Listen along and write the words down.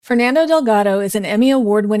Fernando Delgado is an Emmy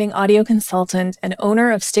Award-winning audio consultant and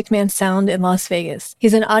owner of Stickman Sound in Las Vegas.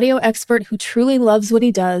 He's an audio expert who truly loves what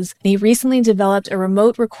he does, and he recently developed a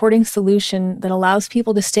remote recording solution that allows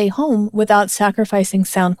people to stay home without sacrificing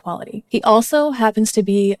sound quality. He also happens to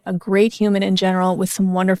be a great human in general with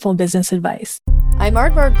some wonderful business advice. I'm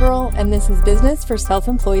Art Girl, and this is Business for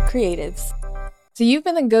Self-Employed Creatives. So you've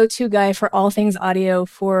been the go-to guy for all things audio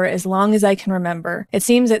for as long as I can remember. It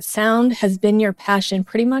seems that sound has been your passion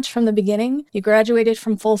pretty much from the beginning. You graduated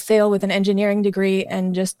from Full Sail with an engineering degree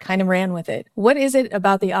and just kind of ran with it. What is it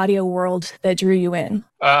about the audio world that drew you in?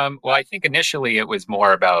 Well, I think initially it was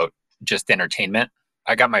more about just entertainment.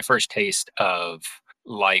 I got my first taste of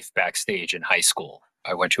life backstage in high school.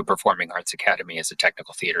 I went to a performing arts academy as a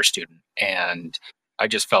technical theater student, and I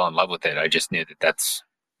just fell in love with it. I just knew that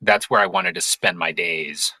that's where I wanted to spend my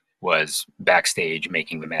days, was backstage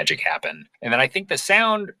making the magic happen. And then I think the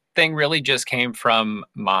sound thing really just came from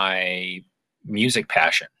my music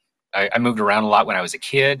passion. I moved around a lot when I was a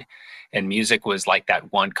kid, and music was like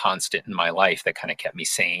that one constant in my life that kind of kept me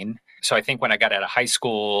sane. So I think when I got out of high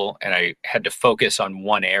school and I had to focus on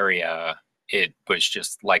one area, it was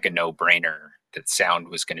just like a no-brainer that sound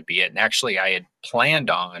was going to be it. And actually, I had planned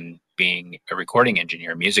on being a recording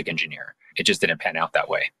engineer, music engineer. It just didn't pan out that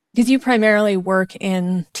way. Because you primarily work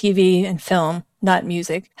in TV and film, not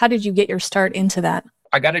music. How did you get your start into that?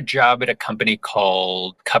 I got a job at a company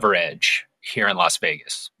called Cover Edge here in Las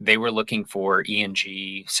Vegas. They were looking for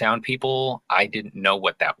E&G sound people. I didn't know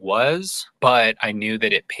what that was, but I knew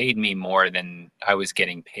that it paid me more than I was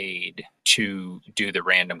getting paid to do the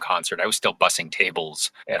random concert. I was still bussing tables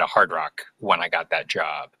at a Hard Rock when I got that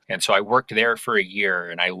job. And so I worked there for a year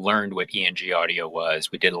and I learned what E&G audio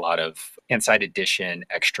was. We did a lot of inside edition,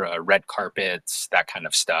 extra red carpets, that kind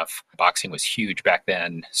of stuff. Boxing was huge back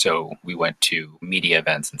then. So we went to media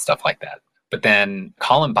events and stuff like that. But then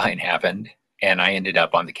Columbine happened, and I ended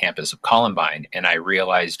up on the campus of Columbine, and I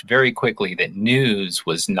realized very quickly that news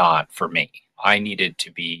was not for me. I needed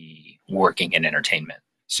to be working in entertainment.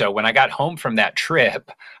 So when I got home from that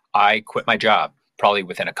trip, I quit my job probably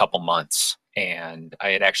within a couple months. And I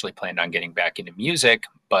had actually planned on getting back into music,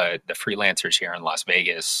 but the freelancers here in Las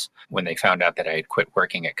Vegas, when they found out that I had quit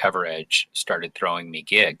working at Cover Edge, started throwing me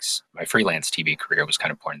gigs. My freelance TV career was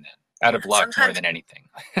kind of born then. Out of luck more than anything,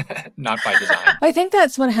 not by design. I think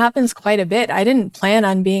that's what happens quite a bit. I didn't plan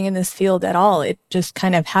on being in this field at all. It just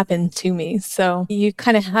kind of happened to me. So you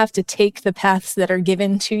kind of have to take the paths that are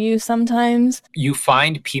given to you sometimes. You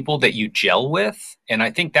find people that you gel with. And I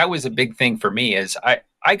think that was a big thing for me is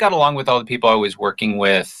I got along with all the people I was working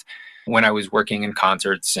with when I was working in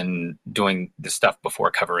concerts and doing the stuff before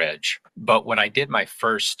Cover Edge. But when I did my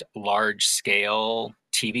first large scale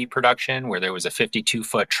TV production where there was a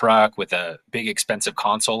 52-foot truck with a big expensive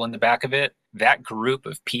console in the back of it, that group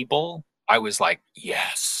of people, I was like,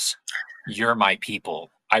 yes, you're my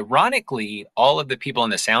people. Ironically, all of the people in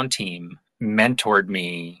the sound team mentored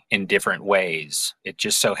me in different ways. It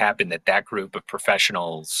just so happened that that group of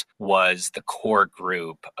professionals was the core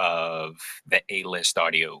group of the A-list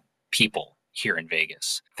audio people here in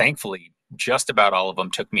Vegas. Thankfully, just about all of them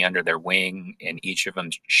took me under their wing, and each of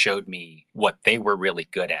them showed me what they were really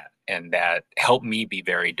good at. And that helped me be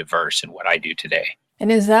very diverse in what I do today. And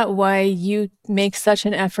is that why you make such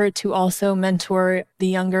an effort to also mentor the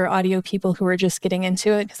younger audio people who are just getting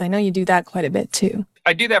into it? Because I know you do that quite a bit too.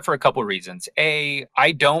 I do that for a couple of reasons. A,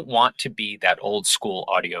 I don't want to be that old school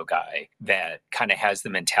audio guy that kind of has the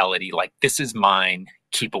mentality like, this is mine,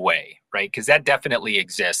 keep away, right? Because that definitely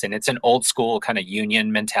exists. And it's an old school kind of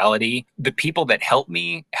union mentality. The people that help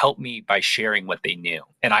me by sharing what they knew.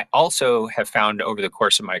 And I also have found over the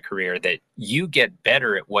course of my career that you get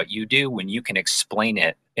better at what you do when you can explain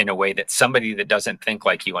it in a way that somebody that doesn't think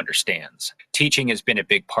like you understands. Teaching has been a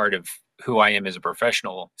big part of who I am as a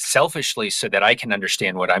professional, selfishly, so that I can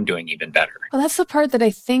understand what I'm doing even better. Well, that's the part that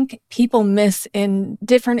I think people miss in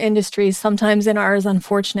different industries, sometimes in ours,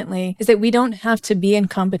 unfortunately, is that we don't have to be in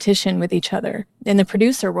competition with each other. In the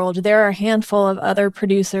producer world, there are a handful of other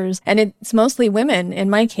producers, and it's mostly women, in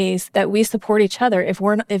my case, that we support each other.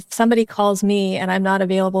 If somebody calls me and I'm not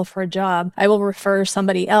available for a job, I will refer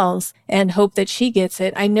somebody else and hope that she gets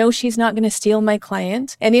it. I know she's not going to steal my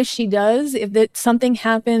client. And if she does, something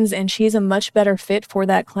happens and she's a much better fit for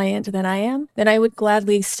that client than I am, then I would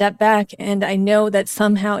gladly step back. And I know that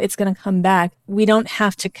somehow it's going to come back we don't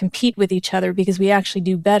have to compete with each other because we actually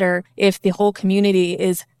do better if the whole community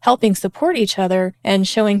is helping support each other and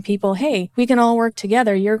showing people, hey, we can all work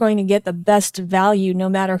together. You're going to get the best value no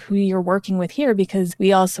matter who you're working with here because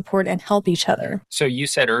we all support and help each other. So you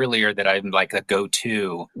said earlier that I'm like a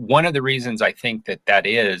go-to. One of the reasons I think that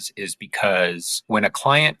is because when a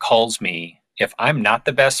client calls me, if I'm not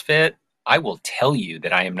the best fit, I will tell you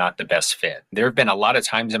that I am not the best fit. There have been a lot of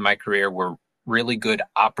times in my career where really good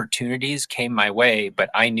opportunities came my way,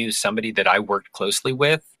 but I knew somebody that I worked closely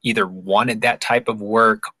with either wanted that type of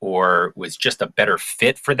work or was just a better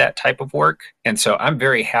fit for that type of work. And so I'm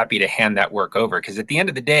very happy to hand that work over because at the end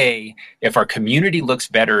of the day, if our community looks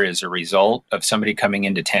better as a result of somebody coming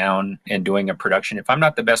into town and doing a production, if I'm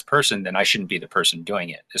not the best person, then I shouldn't be the person doing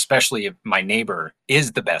it, especially if my neighbor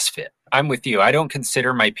is the best fit. I'm with you. I don't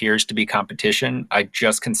consider my peers to be competition. I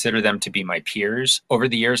just consider them to be my peers. Over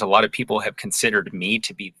the years, a lot of people have considered me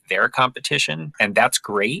to be their competition. And that's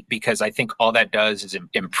great because I think all that does is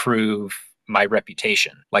improve my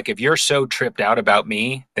reputation. Like if you're so tripped out about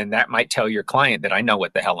me, then that might tell your client that I know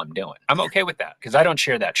what the hell I'm doing. I'm okay with that because I don't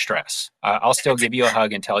share that stress. I'll still give you a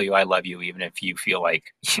hug and tell you I love you, even if you feel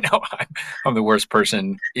like, I'm the worst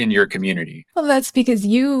person in your community. Well, that's because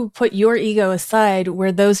you put your ego aside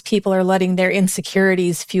where those people are letting their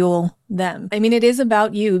insecurities fuel them. I mean, it is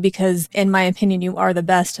about you because in my opinion, you are the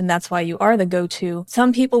best and that's why you are the go-to.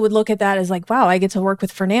 Some people would look at that as like, wow, I get to work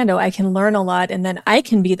with Fernando. I can learn a lot and then I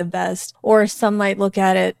can be the best. Or some might look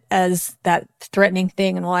at it as that threatening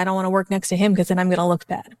thing and well, I don't want to work next to him because then I'm going to look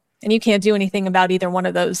bad. And you can't do anything about either one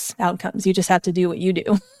of those outcomes. You just have to do what you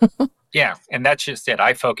do. Yeah. And that's just it.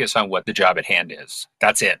 I focus on what the job at hand is.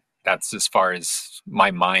 That's it. That's as far as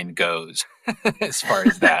my mind goes. As far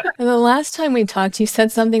as that. The last time we talked, you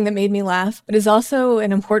said something that made me laugh, but is also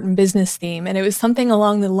an important business theme. And it was something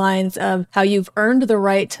along the lines of how you've earned the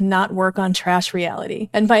right to not work on trash reality.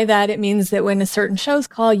 And by that, it means that when a certain show's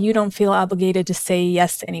call, you don't feel obligated to say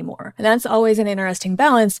yes anymore. And that's always an interesting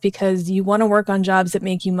balance because you want to work on jobs that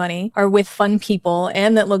make you money, are with fun people,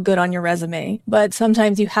 and that look good on your resume. But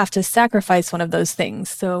sometimes you have to sacrifice one of those things.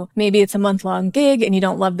 So maybe it's a month-long gig and you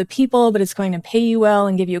don't love the people, but it's going to pay you well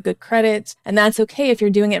and give you good credit. And that's okay if you're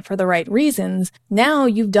doing it for the right reasons. Now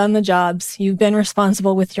you've done the jobs, you've been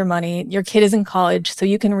responsible with your money, your kid is in college, so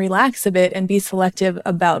you can relax a bit and be selective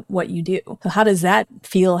about what you do. So how does that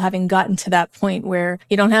feel having gotten to that point where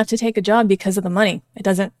you don't have to take a job because of the money? It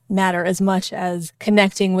doesn't matter as much as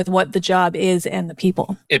connecting with what the job is and the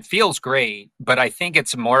people. It feels great, but I think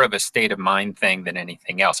it's more of a state of mind thing than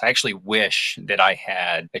anything else. I actually wish that I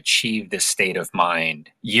had achieved this state of mind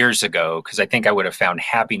years ago because I think I would have found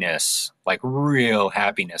happiness, like real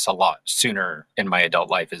happiness, a lot sooner in my adult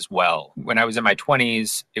life as well. When I was in my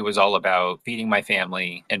 20s, it was all about feeding my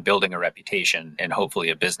family and building a reputation and hopefully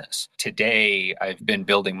a business. Today, I've been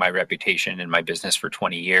building my reputation and my business for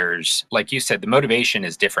 20 years. Like you said, the motivation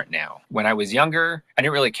is different now. When I was younger, I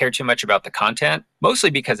didn't really care too much about the content, mostly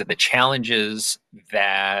because of the challenges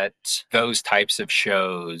that those types of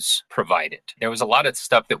shows provided. There was a lot of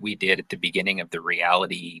stuff that we did at the beginning of the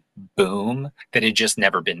reality boom that had just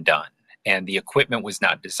never been done. And the equipment was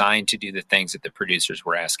not designed to do the things that the producers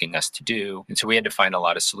were asking us to do. And so we had to find a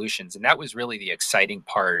lot of solutions. And that was really the exciting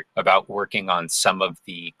part about working on some of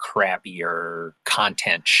the crappier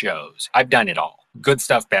content shows. I've done it all. Good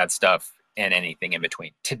stuff, bad stuff, and anything in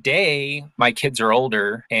between. Today, my kids are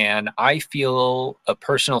older and I feel a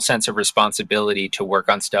personal sense of responsibility to work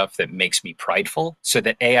on stuff that makes me prideful so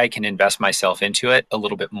that I can invest myself into it a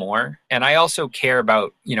little bit more. And I also care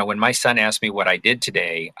about, when my son asked me what I did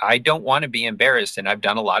today, I don't want to be embarrassed. And I've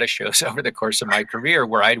done a lot of shows over the course of my career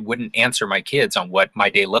where I wouldn't answer my kids on what my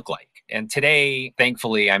day looked like. And today,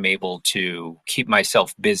 thankfully, I'm able to keep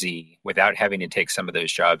myself busy without having to take some of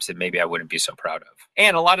those jobs that maybe I wouldn't be so proud of.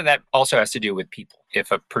 And a lot of that also has to do with people. If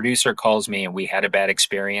a producer calls me and we had a bad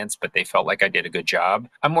experience, but they felt like I did a good job,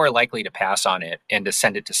 I'm more likely to pass on it and to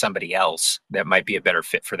send it to somebody else that might be a better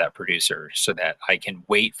fit for that producer so that I can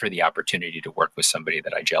wait for the opportunity to work with somebody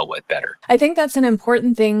that I gel with better. I think that's an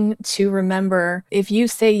important thing to remember. If you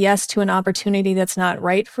say yes to an opportunity that's not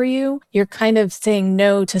right for you, you're kind of saying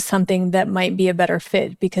no to something that might be a better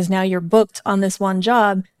fit because now you're booked on this one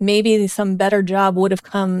job. Maybe some better job would have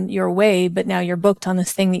come your way, but now you're booked on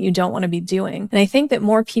this thing that you don't want to be doing. And I think that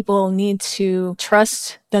more people need to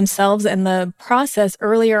trust themselves and the process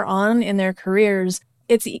earlier on in their careers.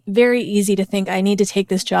 It's very easy to think I need to take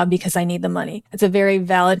this job because I need the money. It's a very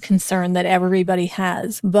valid concern that everybody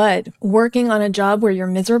has. But working on a job where you're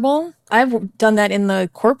miserable I've done that in the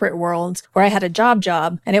corporate world where I had a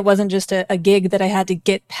job, and it wasn't just a gig that I had to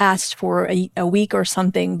get past for a week or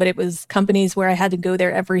something, but it was companies where I had to go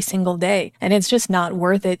there every single day. And it's just not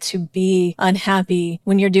worth it to be unhappy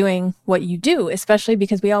when you're doing what you do, especially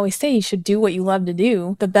because we always say you should do what you love to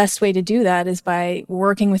do. The best way to do that is by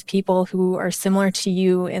working with people who are similar to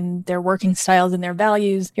you in their working styles and their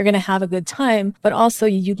values. You're going to have a good time, but also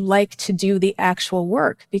you'd like to do the actual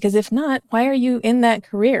work, because if not, why are you in that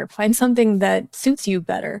career? Find something that suits you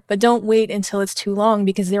better, but don't wait until it's too long,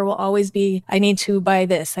 because there will always be, I need to buy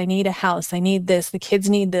this, I need a house, I need this, the kids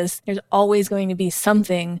need this. There's always going to be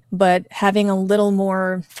something, but having a little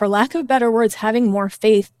more, for lack of better words, having more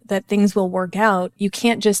faith that things will work out. You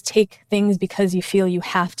can't just take things because you feel you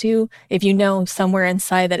have to, if you know somewhere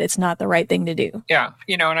inside that it's not the right thing to do. Yeah.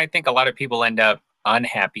 And I think a lot of people end up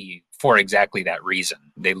unhappy for exactly that reason.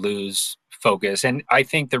 They lose focus. And I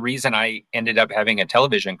think the reason I ended up having a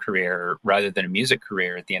television career rather than a music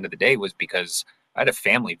career at the end of the day was because I had a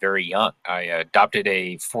family very young. I adopted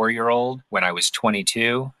a 4-year-old when I was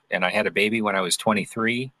 22, and I had a baby when I was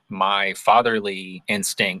 23. My fatherly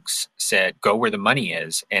instincts said, go where the money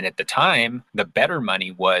is. And at the time, the better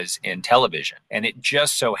money was in television. And it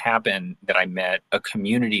just so happened that I met a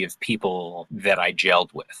community of people that I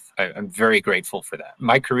gelled with. I'm very grateful for that.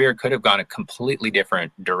 My career could have gone a completely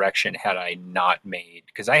different direction had I not made,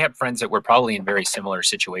 because I have friends that were probably in very similar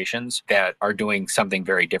situations that are doing something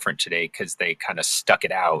very different today because they kind of stuck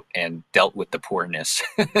it out and dealt with the poorness.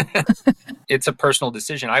 It's a personal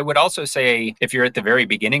decision. I would also say, if you're at the very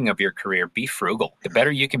beginning of your career, be frugal. The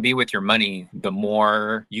better you can be with your money, the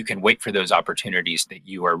more you can wait for those opportunities that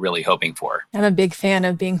you are really hoping for. I'm a big fan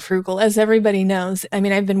of being frugal, as everybody knows. I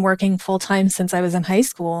mean, I've been working full time since I was in high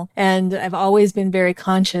school, and I've always been very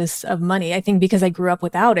conscious of money. I think because I grew up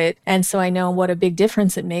without it. And so I know what a big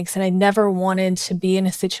difference it makes. And I never wanted to be in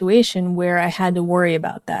a situation where I had to worry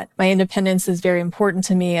about that. My independence is very important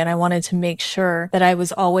to me, and I wanted to make sure that I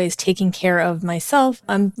was always taking care of myself.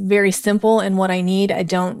 I'm very simple in what I need. I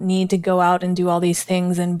don't need to go out and do all these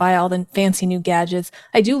things and buy all the fancy new gadgets.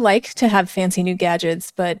 I do like to have fancy new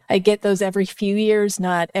gadgets, but I get those every few years,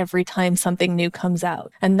 not every time something new comes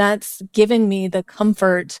out. And that's given me the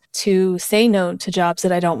comfort to say no to jobs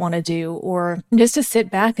that I don't want to do, or just to sit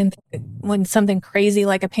back and when something crazy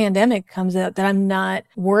like a pandemic comes out, that I'm not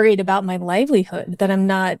worried about my livelihood, that I'm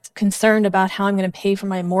not concerned about how I'm going to pay for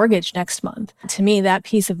my mortgage next month. To me, that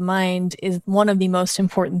peace of mind is one of the most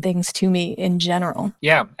important things to me in general.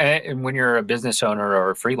 Yeah. And when you're a business owner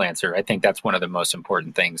or a freelancer, I think that's one of the most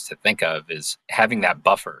important things to think of, is having that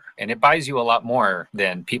buffer. And it buys you a lot more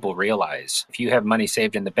than people realize. If you have money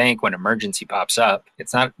saved in the bank when emergency pops up,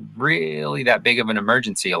 it's not really that big of an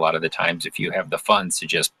emergency a lot of the times if you have the funds to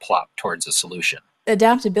just plop towards a solution.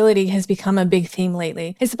 Adaptability has become a big theme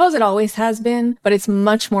lately. I suppose it always has been, but it's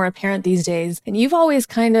much more apparent these days. And you've always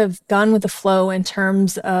kind of gone with the flow in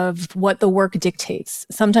terms of what the work dictates.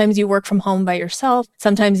 Sometimes you work from home by yourself.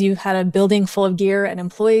 Sometimes you've had a building full of gear and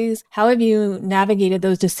employees. How have you navigated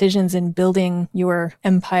those decisions in building your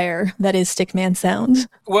empire that is Stickman Sound?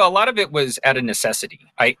 Well, a lot of it was out of necessity.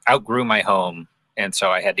 I outgrew my home, and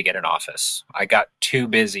so I had to get an office. I got too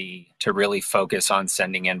busy to really focus on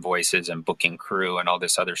sending invoices and booking crew and all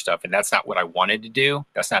this other stuff. And that's not what I wanted to do.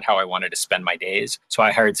 That's not how I wanted to spend my days. So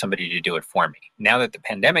I hired somebody to do it for me. Now that the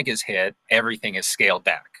pandemic has hit, everything is scaled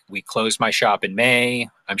back. We closed my shop in May.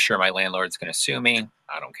 I'm sure my landlord's going to sue me.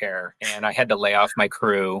 I don't care. And I had to lay off my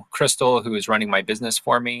crew. Crystal, who was running my business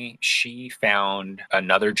for me, she found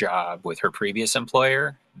another job with her previous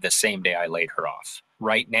employer the same day I laid her off.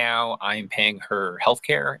 Right now, I'm paying her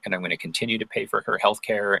healthcare, and I'm going to continue to pay for her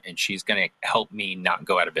healthcare, and she's going to help me not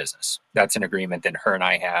go out of business. That's an agreement that her and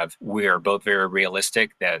I have. We are both very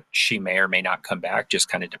realistic that she may or may not come back, just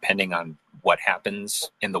kind of depending on what happens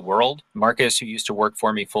in the world. Marcus, who used to work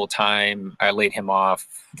for me full time, I laid him off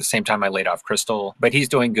the same time I laid off Crystal, but he's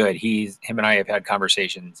doing good. Him and I have had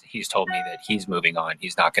conversations. He's told me that he's moving on.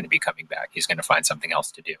 He's not going to be coming back. He's going to find something else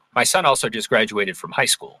to do. My son also just graduated from high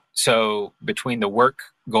school. So between the work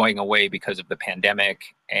going away because of the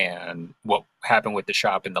pandemic and what happened with the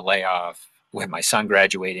shop and the layoff, with my son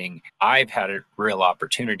graduating, I've had a real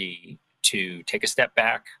opportunity to take a step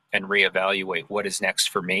back and reevaluate what is next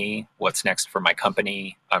for me, what's next for my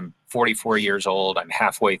company. I'm 44 years old. I'm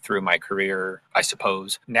halfway through my career, I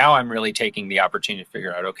suppose. Now I'm really taking the opportunity to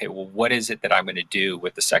figure out, okay, well, what is it that I'm going to do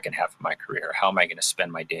with the second half of my career? How am I going to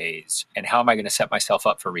spend my days? And how am I going to set myself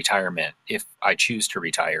up for retirement if I choose to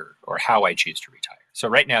retire, or how I choose to retire? So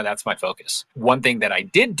right now, that's my focus. One thing that I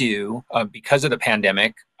did do because of the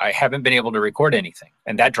pandemic, I haven't been able to record anything.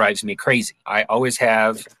 And that drives me crazy. I always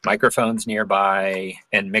have microphones nearby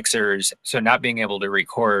and mixers. So not being able to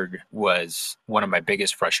record was one of my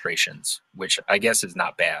biggest frustrations, which I guess is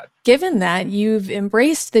not bad. Given that you've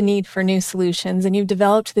embraced the need for new solutions and you've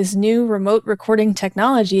developed this new remote recording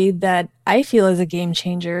technology that I feel is a game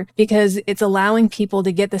changer because it's allowing people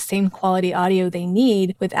to get the same quality audio they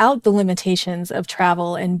need without the limitations of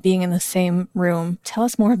travel and being in the same room. Tell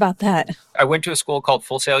us more about that. I went to a school called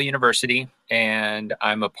Full Sail University, and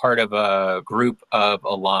I'm a part of a group of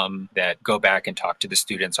alum that go back and talk to the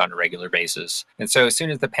students on a regular basis. And so as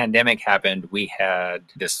soon as the pandemic happened, we had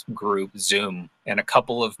this group Zoom, and a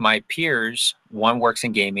couple of my peers, one works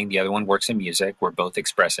in gaming, the other one works in music, were both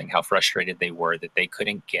expressing how frustrated they were that they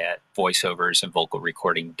couldn't get voiceovers and vocal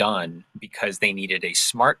recording done because they needed a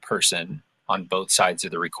smart person on both sides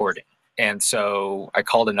of the recording. And so I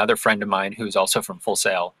called another friend of mine who's also from Full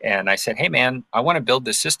Sail. And I said, hey, man, I want to build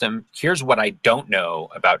this system. Here's what I don't know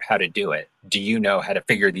about how to do it. Do you know how to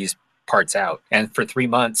figure these parts out? And for 3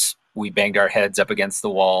 months, we banged our heads up against the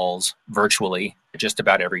walls virtually just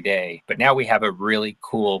about every day. But now we have a really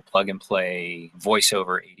cool plug and play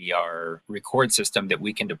voiceover ADR record system that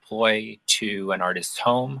we can deploy to an artist's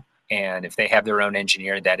home. And if they have their own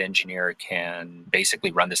engineer, that engineer can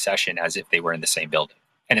basically run the session as if they were in the same building.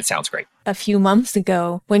 And it sounds great. A few months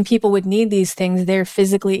ago, when people would need these things, they're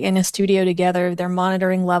physically in a studio together, they're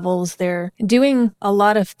monitoring levels, they're doing a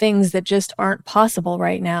lot of things that just aren't possible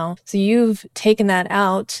right now. So you've taken that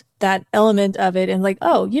out, that element of it, and like,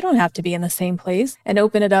 oh, you don't have to be in the same place, and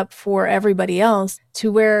open it up for everybody else to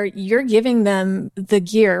where you're giving them the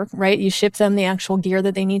gear, right? You ship them the actual gear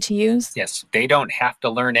that they need to use. Yes, they don't have to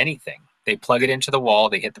learn anything. They plug it into the wall,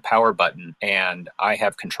 they hit the power button, and I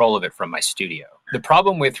have control of it from my studio. The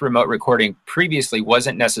problem with remote recording previously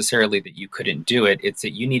wasn't necessarily that you couldn't do it, it's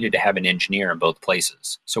that you needed to have an engineer in both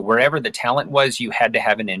places. So wherever the talent was, you had to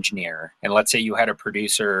have an engineer. And let's say you had a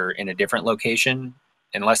producer in a different location,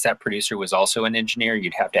 unless that producer was also an engineer,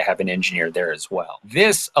 you'd have to have an engineer there as well.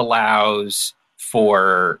 This allows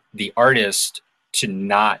for the artist to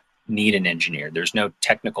not need an engineer. There's no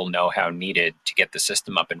technical know-how needed to get the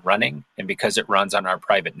system up and running. And because it runs on our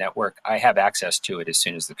private network, I have access to it as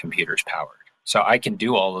soon as the computer's powered. So I can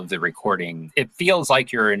do all of the recording. It feels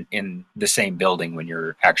like you're in the same building when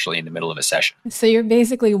you're actually in the middle of a session. So you're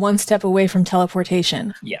basically one step away from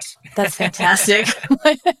teleportation. Yes. That's fantastic.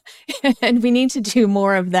 And we need to do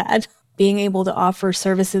more of that. Being able to offer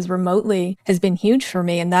services remotely has been huge for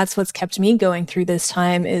me. And that's what's kept me going through this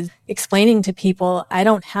time is explaining to people, I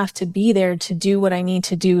don't have to be there to do what I need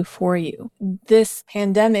to do for you. This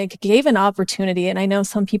pandemic gave an opportunity. And I know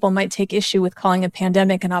some people might take issue with calling a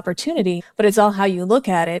pandemic an opportunity, but it's all how you look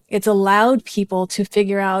at it. It's allowed people to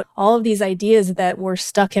figure out all of these ideas that were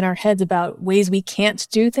stuck in our heads about ways we can't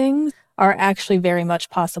do things are actually very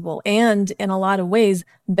much possible and in a lot of ways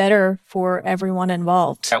better for everyone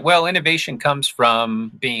involved. Well, innovation comes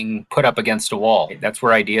from being put up against a wall. That's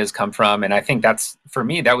where ideas come from. And I think that's, for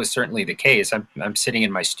me, that was certainly the case. I'm sitting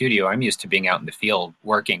in my studio. I'm used to being out in the field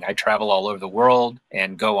working. I travel all over the world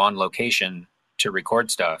and go on location to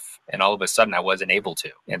record stuff. And all of a sudden I wasn't able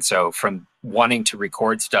to. And so from wanting to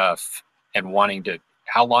record stuff and wanting to,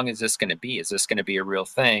 how long is this going to be? Is this going to be a real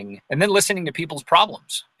thing? And then listening to people's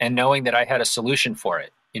problems and knowing that I had a solution for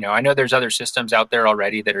it. You know, I know there's other systems out there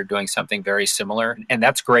already that are doing something very similar. And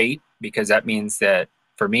that's great because that means that,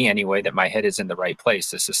 for me anyway, that my head is in the right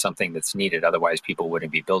place. This is something that's needed. Otherwise, people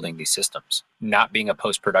wouldn't be building these systems. Not being a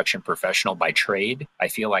post-production professional by trade, I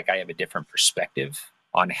feel like I have a different perspective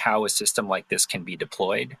on how a system like this can be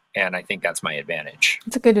deployed. And I think that's my advantage.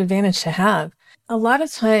 It's a good advantage to have. A lot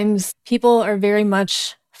of times people are very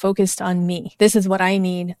much focused on me. This is what I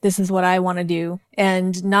need. This is what I want to do.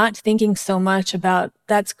 And not thinking so much about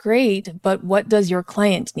that's great, but what does your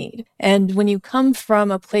client need? And when you come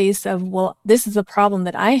from a place of, well, this is a problem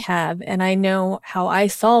that I have and I know how I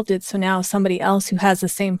solved it. So now somebody else who has the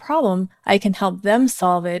same problem, I can help them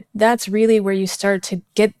solve it. That's really where you start to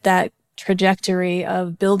get that trajectory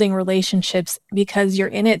of building relationships because you're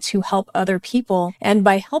in it to help other people. And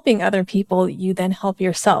by helping other people, you then help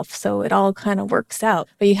yourself. So it all kind of works out.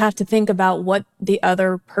 But you have to think about what the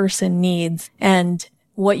other person needs and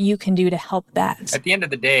what you can do to help that. At the end of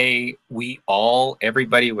the day,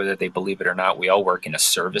 everybody, whether they believe it or not, we all work in a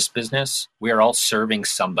service business. We are all serving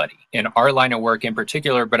somebody in our line of work in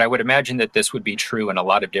particular, but I would imagine that this would be true in a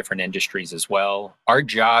lot of different industries as well. Our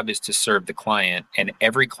job is to serve the client, and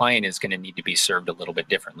every client is going to need to be served a little bit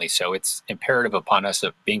differently. So it's imperative upon us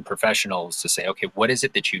of being professionals to say, okay, what is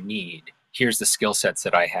it that you need? Here's the skill sets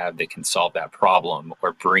that I have that can solve that problem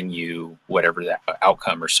or bring you whatever that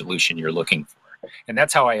outcome or solution you're looking for. And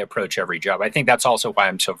that's how I approach every job. I think that's also why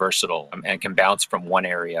I'm so versatile and can bounce from one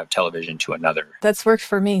area of television to another. That's worked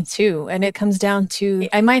for me too. And it comes down to,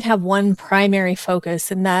 I might have one primary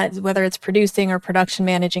focus, and that whether it's producing or production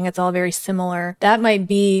managing, it's all very similar. That might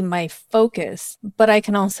be my focus, but I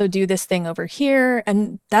can also do this thing over here.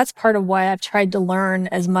 And that's part of why I've tried to learn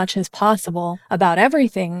as much as possible about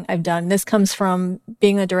everything I've done. This comes from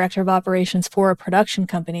being a director of operations for a production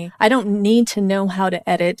company. I don't need to know how to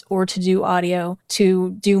edit or to do audio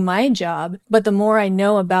to do my job, but the more I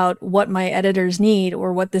know about what my editors need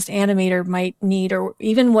or what this animator might need, or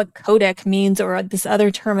even what codec means or this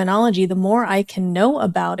other terminology, the more I can know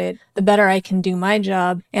about it, the better I can do my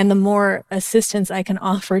job and the more assistance I can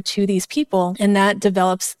offer to these people. And that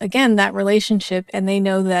develops, again, that relationship. And they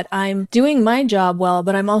know that I'm doing my job well,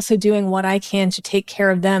 but I'm also doing what I can to take care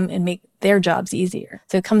of them and make their jobs easier.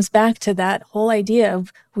 So it comes back to that whole idea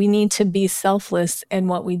of we need to be selfless in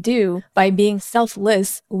what we do. By being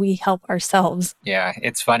selfless, we help ourselves. Yeah,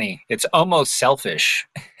 it's funny. It's almost selfish.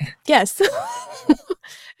 Yes.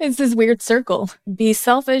 It's this weird circle. Be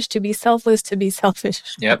selfish to be selfless to be selfish.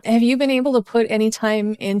 Yep. Have you been able to put any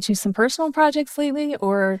time into some personal projects lately,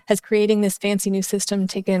 or has creating this fancy new system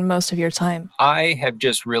taken most of your time? I have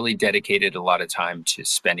just really dedicated a lot of time to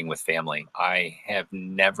spending with family. I have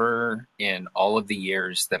never, in all of the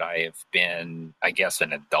years that I have been, I guess,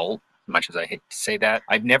 an adult, much as I hate to say that,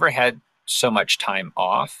 I've never had so much time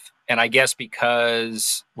off. And I guess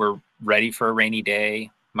because we're ready for a rainy day.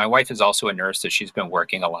 My wife is also a nurse, so she's been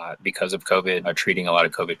working a lot because of COVID, treating a lot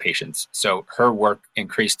of COVID patients. So her work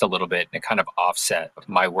increased a little bit and it kind of offset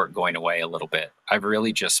my work going away a little bit. I've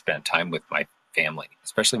really just spent time with my family,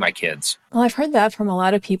 especially my kids. Well, I've heard that from a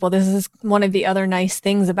lot of people. This is one of the other nice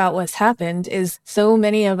things about what's happened is so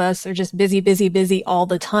many of us are just busy, busy, busy all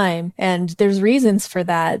the time. And there's reasons for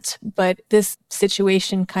that. But this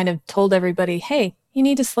situation kind of told everybody, hey, you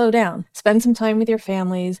need to slow down, spend some time with your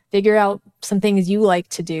families, figure out some things you like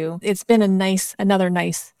to do. It's been another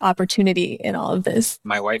nice opportunity in all of this.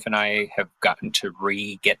 My wife and I have gotten to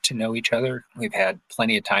get to know each other. We've had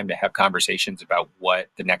plenty of time to have conversations about what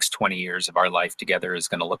the next 20 years of our life together is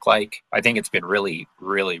going to look like. I think it's been really,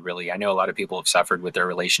 really, really, I know a lot of people have suffered with their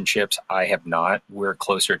relationships. I have not. We're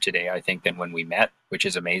closer today, I think, than when we met, which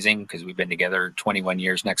is amazing because we've been together 21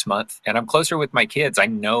 years next month. And I'm closer with my kids. I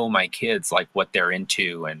know my kids, like what they're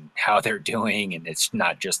into and how they're doing. And it's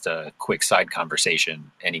not just a quick side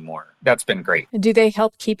conversation anymore. That's been great. Do they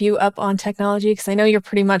help keep you up on technology? Because I know you're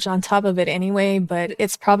pretty much on top of it anyway, but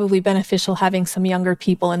it's probably beneficial having some younger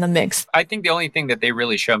people in the mix. I think the only thing that they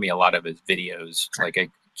really show me a lot of is videos. Like I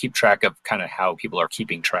keep track of kind of how people are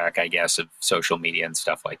keeping track, I guess, of social media and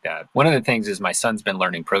stuff like that. One of the things is my son's been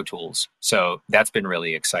learning Pro Tools. So that's been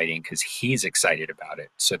really exciting because he's excited about it.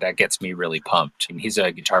 So that gets me really pumped. And he's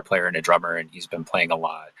a guitar player and a drummer, and he's been playing a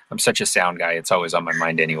lot. I'm such a sound guy. It's always on my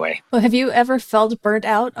mind anyway. Well, have you ever felt burnt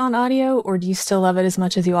out on audio, or do you still love it as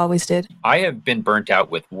much as you always did? I have been burnt out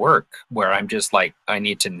with work where I'm just like, I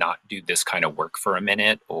need to not do this kind of work for a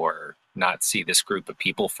minute or not see this group of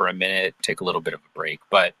people for a minute, take a little bit of a break.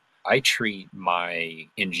 But I treat my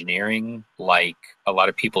engineering like a lot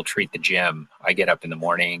of people treat the gym. I get up in the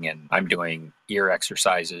morning and I'm doing ear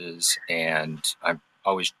exercises and I'm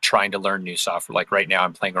always trying to learn new software. Like right now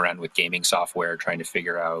I'm playing around with gaming software, trying to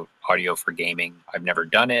figure out audio for gaming. I've never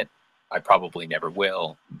done it. I probably never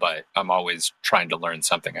will, but I'm always trying to learn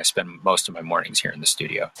something. I spend most of my mornings here in the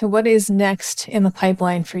studio. So what is next in the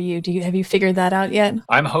pipeline for you? Have you figured that out yet?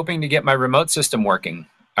 I'm hoping to get my remote system working.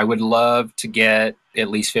 I would love to get at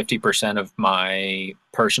least 50% of my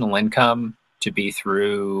personal income to be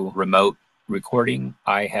through remote recording.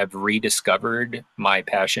 I have rediscovered my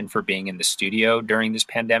passion for being in the studio during this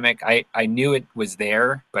pandemic. I knew it was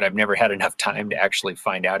there, but I've never had enough time to actually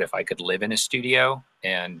find out if I could live in a studio.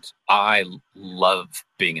 And I love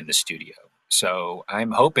being in the studio. So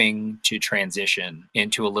I'm hoping to transition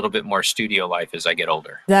into a little bit more studio life as I get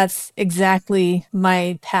older. That's exactly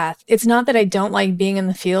my path. It's not that I don't like being in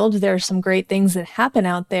the field. There are some great things that happen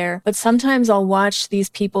out there, but sometimes I'll watch these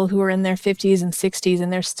people who are in their 50s and 60s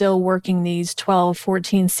and they're still working these 12,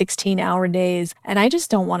 14, 16-hour days. And I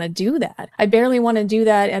just don't want to do that. I barely want to do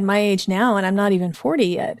that at my age now, and I'm not even 40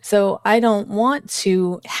 yet. So I don't want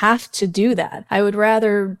to have to do that. I would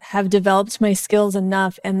rather have developed my skills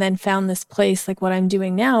enough and then found this place like what I'm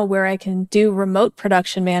doing now, where I can do remote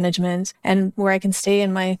production management and where I can stay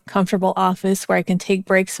in my comfortable office, where I can take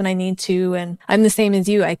breaks when I need to. And I'm the same as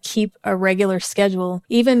you. I keep a regular schedule.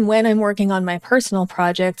 Even when I'm working on my personal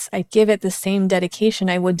projects, I give it the same dedication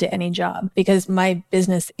I would to any job because my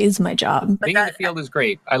business is my job. Being in the field is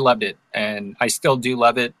great. I loved it. and I still do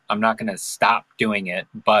love it. I'm not going to stop doing it,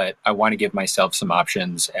 but I want to give myself some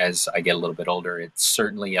options as I get a little bit older. It's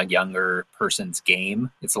certainly a younger person's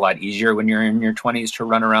game. It's a lot easier when you're in your 20s to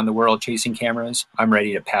run around the world chasing cameras. I'm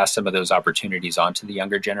ready to pass some of those opportunities on to the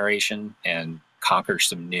younger generation and conquer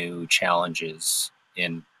some new challenges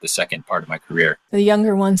in the second part of my career. The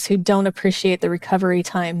younger ones who don't appreciate the recovery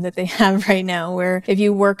time that they have right now, where if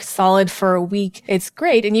you work solid for a week, it's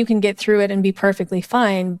great and you can get through it and be perfectly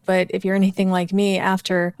fine. But if you're anything like me,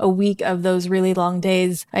 after a week of those really long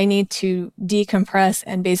days, I need to decompress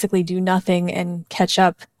and basically do nothing and catch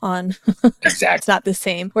up on. Exactly. It's not the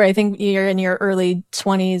same. Where I think you're in your early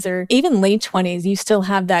 20s or even late 20s, you still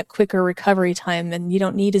have that quicker recovery time and you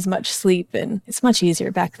don't need as much sleep, and it's much easier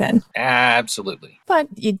back then. Absolutely. But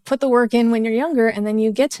you put the work in when you're younger, and then you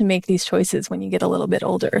get to make these choices when you get a little bit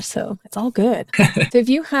older. So it's all good. So if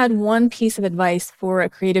you had one piece of advice for a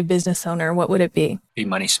creative business owner, what would it be? Be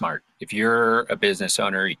money smart. If you're a business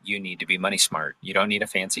owner, you need to be money smart. You don't need a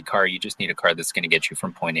fancy car. You just need a car that's going to get you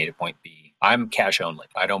from point A to point B. I'm cash only.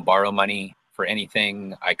 I don't borrow money for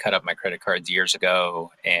anything. I cut up my credit cards years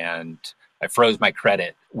ago, and I froze my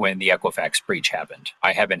credit when the Equifax breach happened.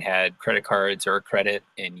 I haven't had credit cards or credit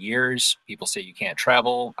in years. People say you can't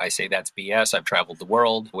travel. I say that's BS. I've traveled the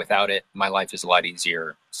world without it. My life is a lot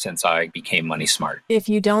easier since I became money smart. If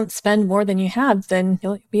you don't spend more than you have, then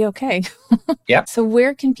you'll be okay. Yeah. So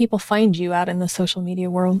where can people find you out in the social media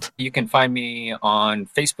world? You can find me on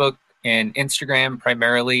Facebook and Instagram,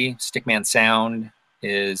 primarily. Stickman Sound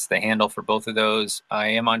is the handle for both of those. I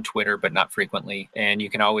am on Twitter, but not frequently. And you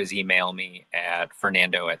can always email me at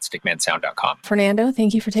fernando@stickmansound.com. Fernando,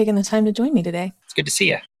 thank you for taking the time to join me today. It's good to see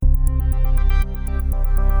you.